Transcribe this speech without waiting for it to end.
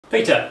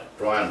Peter,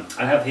 Brian.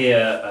 I have here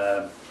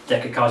a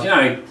deck of cards. You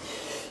know,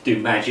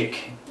 do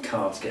magic,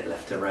 cards get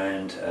left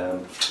around.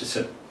 It's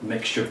a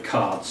mixture of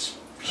cards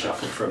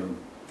shuffled from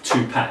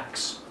 2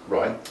 packs.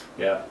 Right.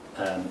 Yeah.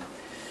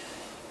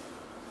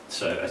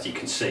 So as you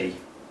can see,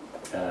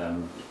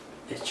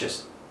 it's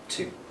just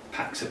 2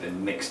 packs have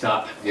been mixed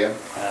up. Yeah.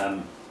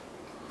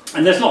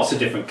 And there's lots of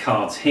different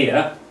cards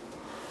here,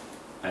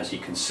 as you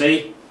can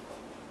see.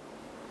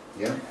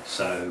 Yeah.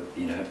 So,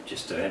 you know,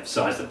 just to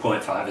emphasise the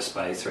point, 5 of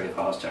spades, 3 of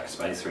hearts, jack of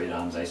spades, 3 of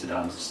diamonds, ace of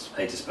diamonds,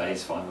 8 of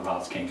spades, 5 of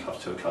hearts, king of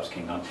clubs, 2 of clubs,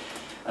 king of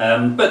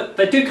diamonds. But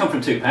they do come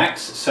from 2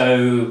 packs,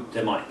 so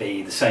there might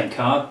be the same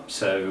card.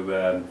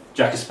 So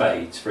jack of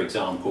spades, for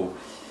example,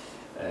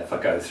 if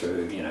I go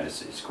through, you know,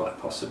 it's quite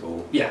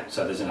possible. Yeah,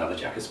 so there's another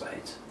jack of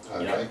spades.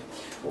 Okay. You know?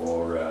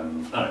 Or, I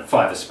don't know,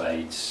 5 of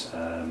spades.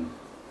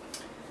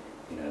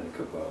 You know, there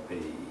could well be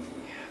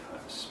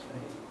 5 of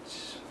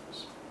spades.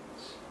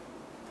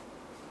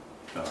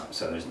 Alright,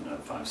 so there's another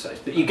 5 of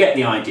spades. But you get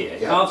the idea.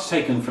 Yeah. Cards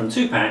taken from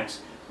 2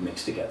 packs,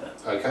 mixed together.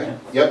 Okay.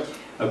 Yeah? Yep.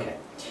 Okay.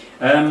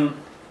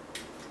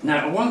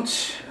 Now I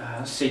want,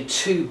 let's see,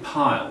 2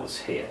 piles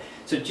here.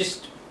 So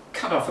just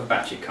cut off a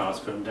batch of cards,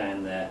 put them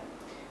down there,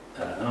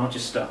 and I'll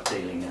just start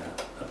dealing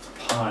a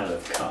pile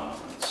of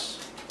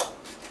cards.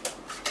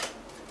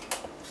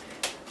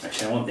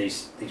 Actually, I want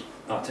these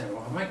I'll tell you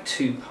what, I'll make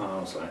 2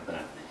 piles like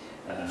that.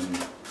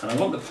 And I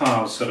want the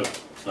piles sort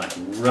of like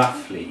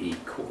roughly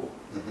equal.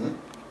 Mm-hmm.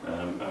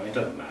 I mean, it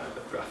doesn't matter,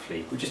 but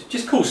roughly. We'll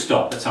just call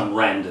stop at some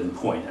random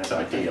point, as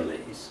I deal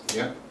these.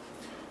 Yeah.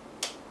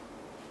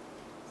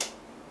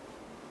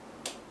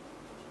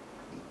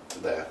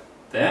 There.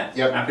 There?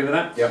 Yep. Happy with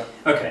that? Yep.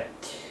 Okay.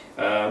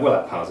 Well,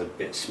 that pile's a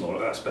bit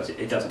smaller, I suppose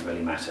it doesn't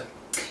really matter.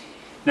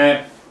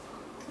 Now,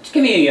 just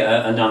give me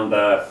a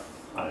number,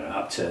 I don't know,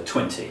 up to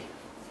 20.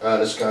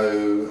 Let's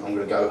go, I'm going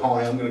to go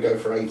high, I'm going to go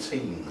for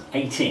 18.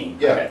 18?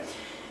 Yeah. Okay.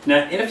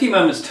 Now, in a few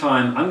moments'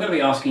 time, I'm going to be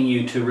asking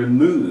you to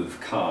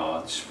remove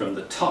cards from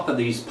the top of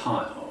these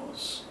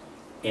piles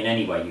in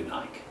any way you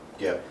like.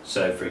 Yeah.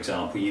 So, for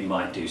example, you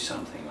might do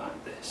something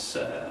like this.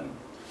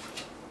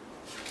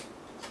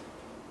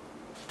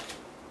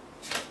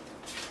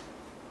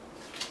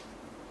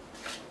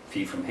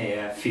 Few from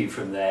here, few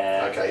from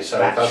there. Okay, so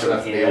it doesn't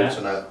have to be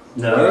alternate.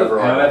 No,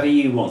 however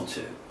you want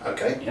to.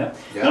 Okay. Yeah.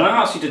 Yeah. Now I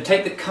ask you to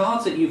take the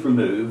cards that you've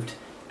removed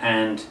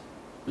and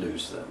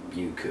lose them.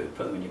 You could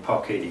put them in your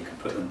pocket, you could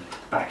put them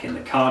back in the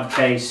card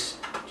case,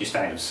 just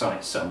out of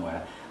sight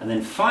somewhere. And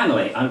then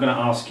finally, I'm going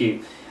to ask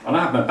you, and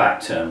I have my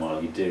back turned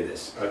while you do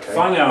this. Okay.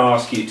 Finally, I'll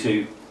ask you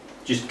to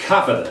just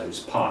cover those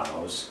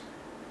piles,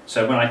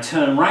 so when I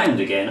turn round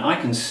again, I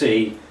can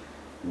see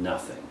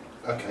nothing.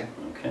 Okay.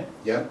 Okay.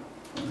 Yeah.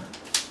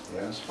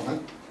 Yeah, that's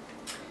fine.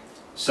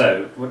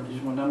 So, what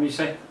number did you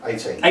say?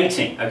 18.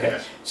 18, okay.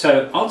 Yes.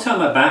 So I'll turn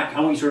my back, I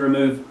want you to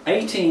remove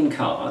 18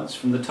 cards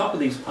from the top of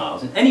these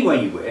piles in any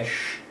way you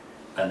wish,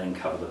 and then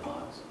cover the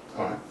piles.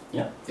 Alright.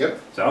 Yeah? Yep.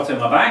 So I'll turn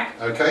my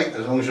back. Okay,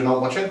 as long as you're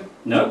not watching.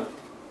 No.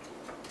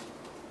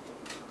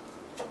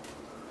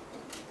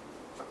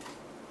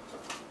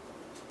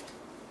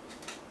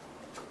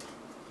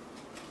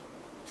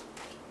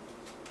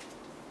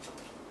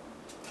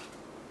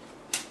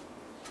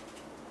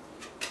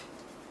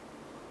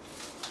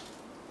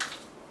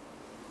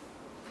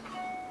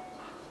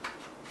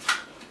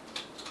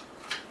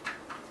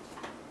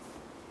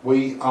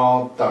 We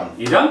are done.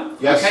 You done?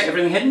 Yes. Okay,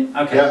 everything hidden?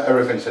 Okay. Yeah,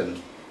 everything's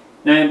hidden.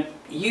 Now,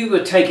 you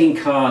were taking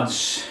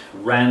cards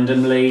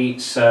randomly,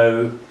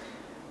 so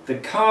the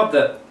card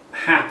that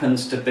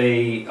happens to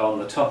be on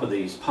the top of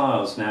these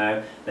piles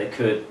now, they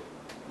could,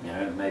 you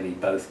know, maybe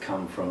both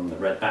come from the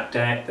red back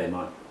deck, they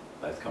might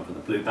both come from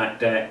the blue back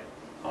deck,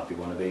 might be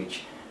one of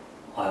each.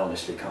 I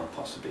honestly can't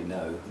possibly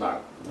know.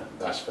 No,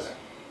 that's fair.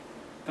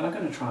 But I'm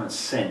going to try and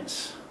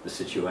sense the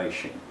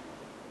situation.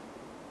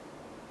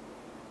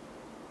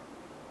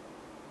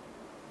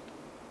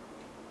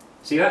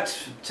 See,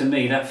 that's, to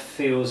me, that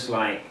feels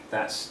like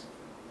that's,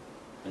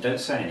 and don't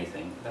say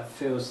anything, that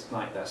feels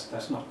like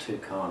that's not 2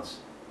 cards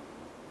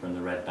from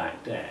the red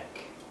back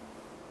deck.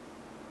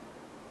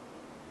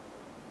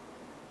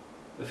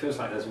 It feels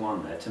like there's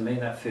 1 there. To me,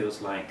 that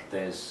feels like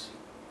there's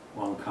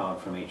 1 card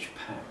from each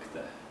pack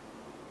there.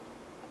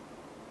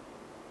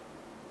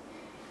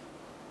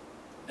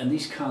 And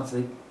these cards,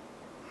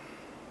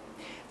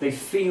 they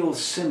feel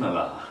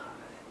similar.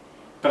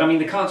 But I mean,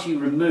 the cards you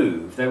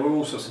removed, they were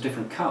all sorts of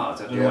different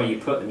cards. I don't know where you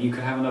put them. You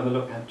could have another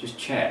look and just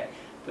check.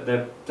 But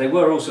they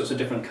were all sorts of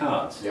different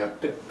cards. Yeah.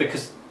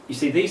 Because, you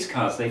see, these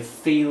cards, they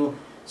feel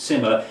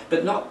similar,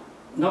 but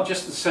not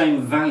just the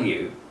same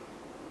value.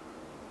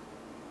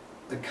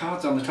 The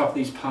cards on the top of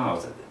these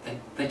piles,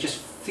 they just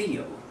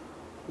feel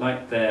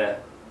like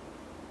they're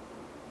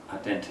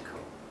identical.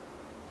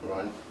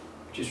 Right.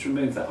 Just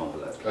remove that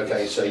envelope, please.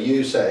 Okay, so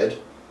you said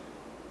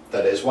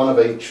that there's 1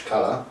 of each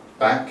colour,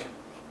 back,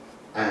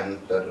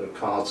 and that the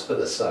cards are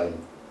the same.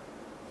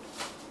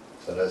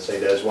 So let's see,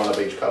 there's 1 of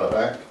each colour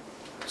back.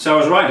 So I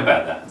was right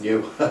about that.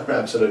 You are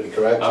absolutely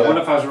correct. I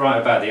wonder if I was right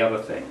about the other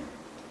thing.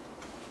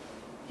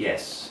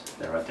 Yes,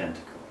 they're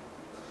identical.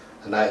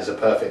 and that is a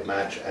perfect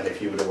match. And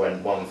if you would have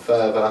went one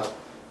further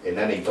in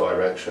any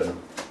direction,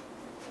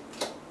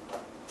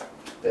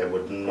 there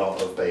would not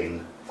have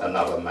been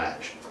another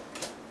match.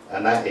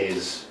 And that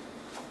is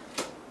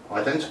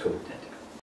identical.